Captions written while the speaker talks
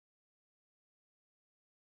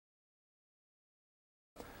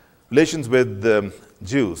relations with the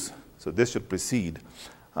Jews. So this should precede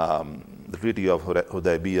the Treaty of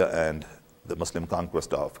Hudaybiyyah and the Muslim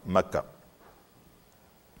conquest of Mecca.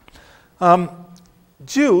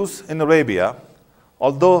 Jews in Arabia,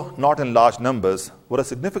 although not in large numbers, were a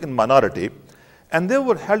significant minority, and they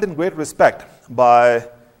were held in great respect by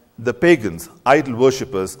the pagans, idol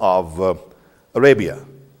worshippers of Arabia.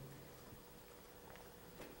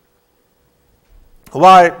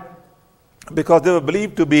 Why? Because they were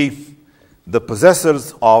believed to be the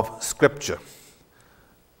possessors of Scripture,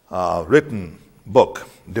 written book,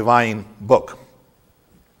 divine book.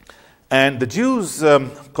 And the Jews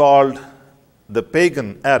called the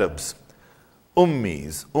pagan Arabs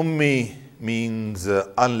Ummis. Ummi means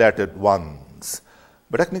unlettered ones,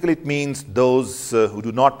 but technically it means those who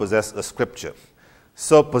do not possess a Scripture.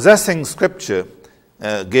 So possessing Scripture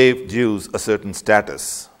gave Jews a certain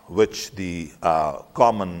status, which the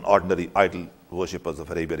common, ordinary idol worshippers of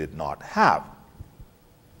Arabia did not have.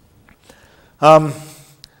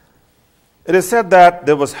 It is said that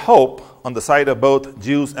there was hope on the side of both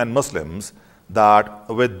Jews and Muslims that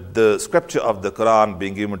with the scripture of the Quran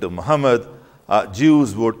being given to Muhammad,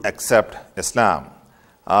 Jews would accept Islam.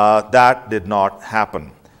 That did not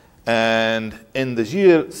happen. And in the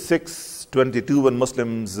year 622, when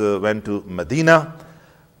Muslims went to Madinah,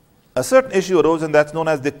 a certain issue arose, and that's known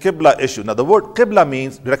as the Qibla issue. Now, the word Qibla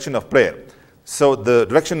means direction of prayer. So the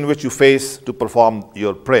direction in which you face to perform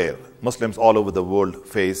your prayer. Muslims all over the world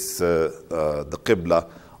face the Qibla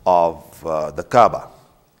of the Kaaba.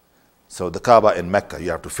 So the Kaaba in Mecca, you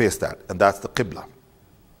have to face that, and that's the Qibla.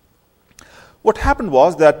 What happened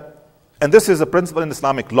was that, and this is a principle in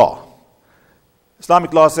Islamic law.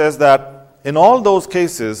 Islamic law says that in all those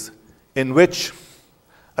cases in which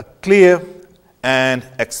a clear and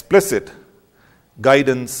explicit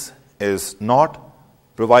guidance is not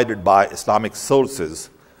provided by Islamic sources,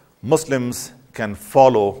 Muslims can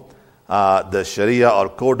follow the Sharia or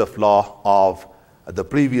code of law of the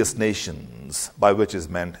previous nations, by which is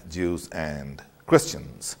meant Jews and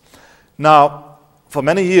Christians. Now, for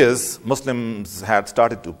many years, Muslims had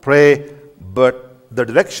started to pray, but the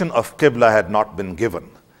direction of Qibla had not been given.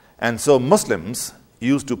 And so Muslims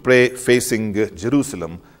used to pray facing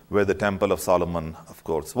Jerusalem, where the Temple of Solomon, of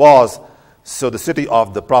course, was. So the city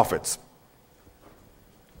of the prophets.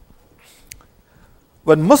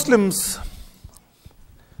 When Muslims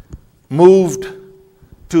moved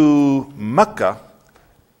to Mecca,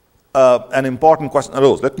 an important question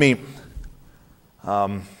arose. Let me,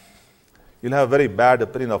 you'll have a very bad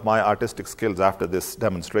opinion of my artistic skills after this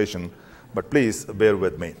demonstration, but please bear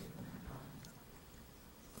with me.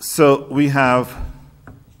 So we have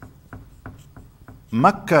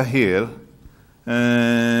Mecca here,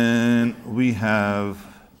 and we have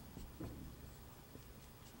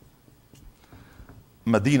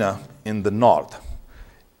Medina in the north.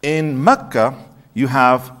 In Mecca, you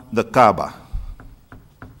have the Kaaba.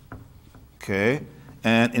 Okay,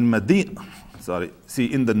 and in Medina,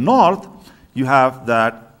 in the north, you have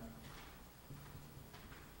that,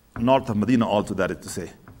 north of Medina also, that is to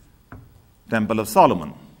say, Temple of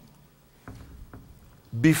Solomon.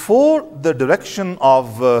 Before the direction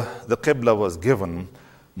of the Qibla was given,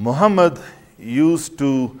 Muhammad used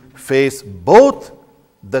to face both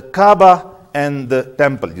the Kaaba and the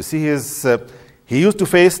temple. You see, he used to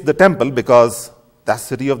face the temple because that's the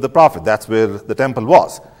city of the Prophet. That's where the temple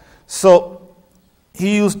was. So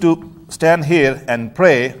he used to stand here and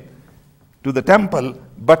pray to the temple,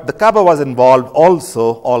 but the Kaaba was involved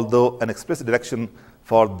also, although an explicit direction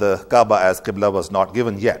for the Kaaba as Qibla was not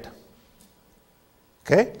given yet.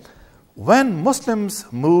 Okay? When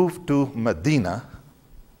Muslims moved to Medina,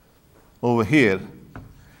 over here,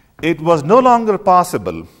 it was no longer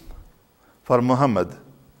possible for Muhammad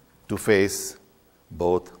to face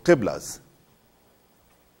both Qiblas.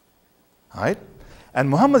 Right? And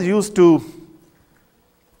Muhammad used to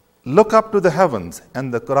look up to the heavens,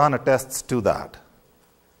 and the Quran attests to that.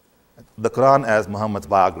 The Quran as Muhammad's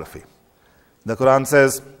biography. The Quran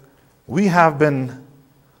says, "We have been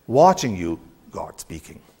watching you," God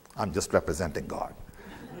speaking. I'm just representing God.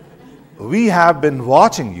 "We have been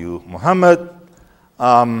watching you, Muhammad,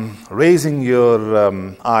 raising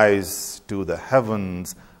your eyes to the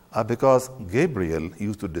heavens," because Gabriel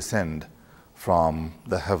used to descend from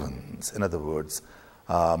the heavens. In other words,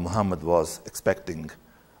 Muhammad was expecting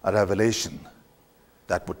a revelation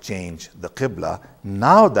that would change the Qibla,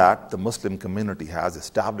 now that the Muslim community has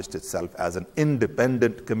established itself as an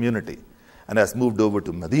independent community and has moved over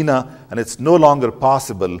to Medina, and it's no longer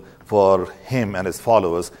possible for him and his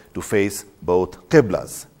followers to face both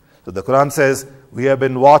Qiblas. So the Quran says, "We have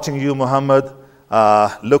been watching you, Muhammad,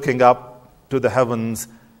 looking up to the heavens,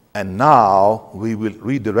 and now we will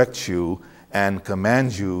redirect you and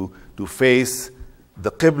command you to face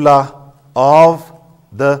the Qibla of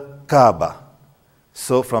the Kaaba.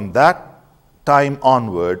 So from that time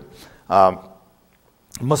onward,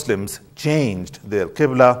 Muslims changed their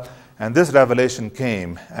Qibla, and this revelation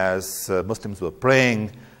came as Muslims were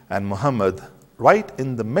praying, and Muhammad, right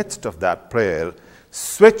in the midst of that prayer,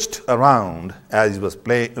 switched around as he was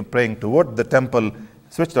praying toward the temple,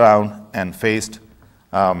 switched around and faced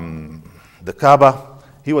the Kaaba.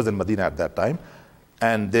 He was in Madinah at that time,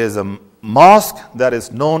 and there's a mosque that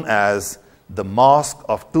is known as the Mosque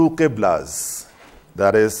of Two Qiblas.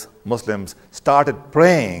 That is, Muslims started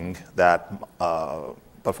praying that,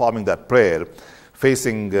 performing that prayer,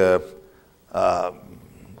 facing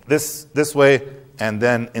this way, and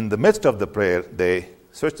then in the midst of the prayer, they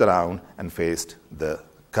switched around and faced the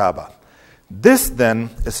Kaaba. This then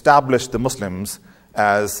established the Muslims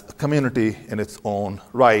as a community in its own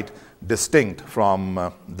right, distinct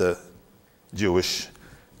from the Jewish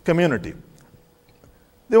community.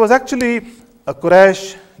 There was actually a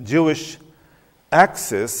Quraysh Jewish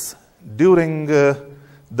axis during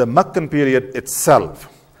the Meccan period itself.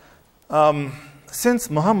 Since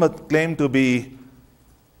Muhammad claimed to be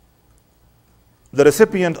the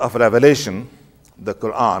recipient of revelation, the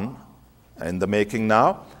Quran, in the making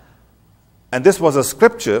now, and this was a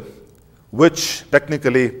scripture which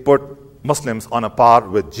technically put Muslims on a par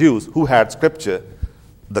with Jews who had scripture,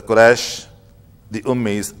 the Quraysh, the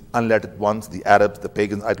Ummis, unlettered ones, the Arabs, the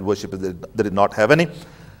pagans, idol worshippers, they did not have any.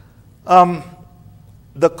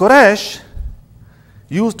 The Quraysh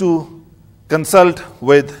used to consult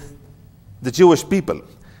with the Jewish people.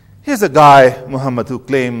 Here's a guy, Muhammad, who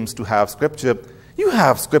claims to have scripture. You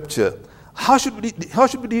have scripture. How should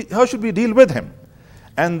we deal with him?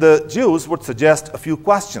 And the Jews would suggest a few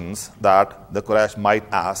questions that the Quraysh might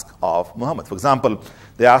ask of Muhammad. For example,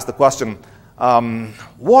 they asked the question,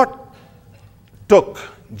 what took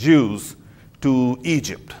Jews to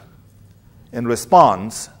Egypt? In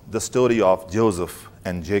response, the story of Joseph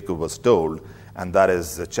and Jacob was told, and that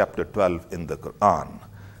is chapter 12 in the Quran.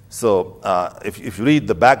 So if you read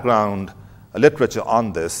the background literature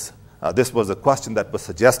on this, this was a question that was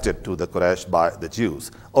suggested to the Quraysh by the Jews.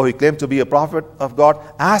 Oh, he claimed to be a prophet of God?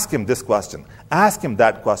 Ask him this question. Ask him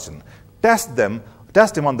that question. Test him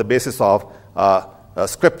on the basis of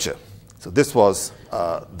scripture. So this was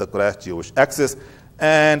the Quraysh Jewish axis.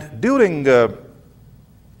 And during when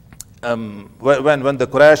the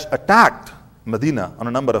Quraysh attacked Medina on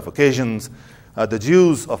a number of occasions, the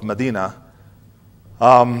Jews of Medina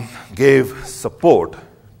gave support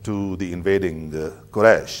to the invading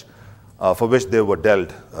Quraysh, for which they were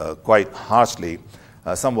dealt quite harshly.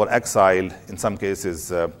 Some were exiled. In some cases,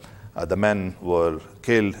 the men were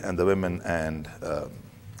killed and the women and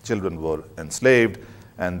children were enslaved.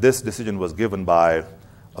 And this decision was given by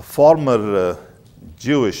a former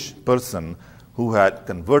Jewish person who had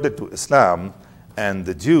converted to Islam, and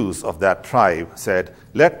the Jews of that tribe said,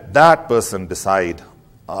 let that person decide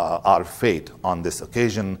our fate on this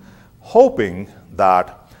occasion, hoping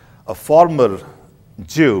that a former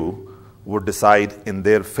Jew would decide in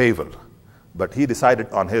their favor. But he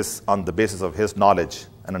decided on the basis of his knowledge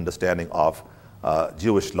and understanding of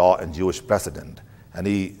Jewish law and Jewish precedent. And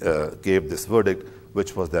he gave this verdict,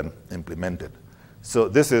 which was then implemented. So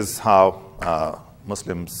this is how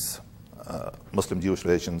Muslim-Jewish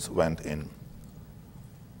relations went in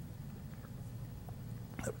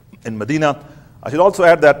Medina. I should also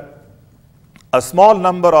add that a small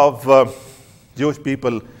number of Jewish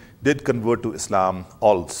people did convert to Islam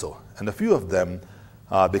also. And a few of them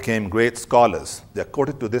became great scholars. They are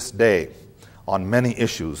quoted to this day on many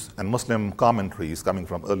issues, and Muslim commentaries coming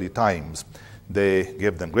from early times, they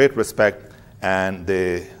gave them great respect, and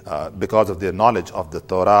they, because of their knowledge of the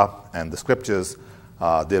Torah and the scriptures,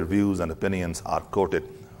 their views and opinions are quoted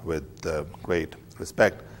with great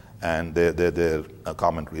respect, and their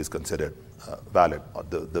commentary is considered valid,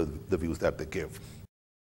 the views that they give.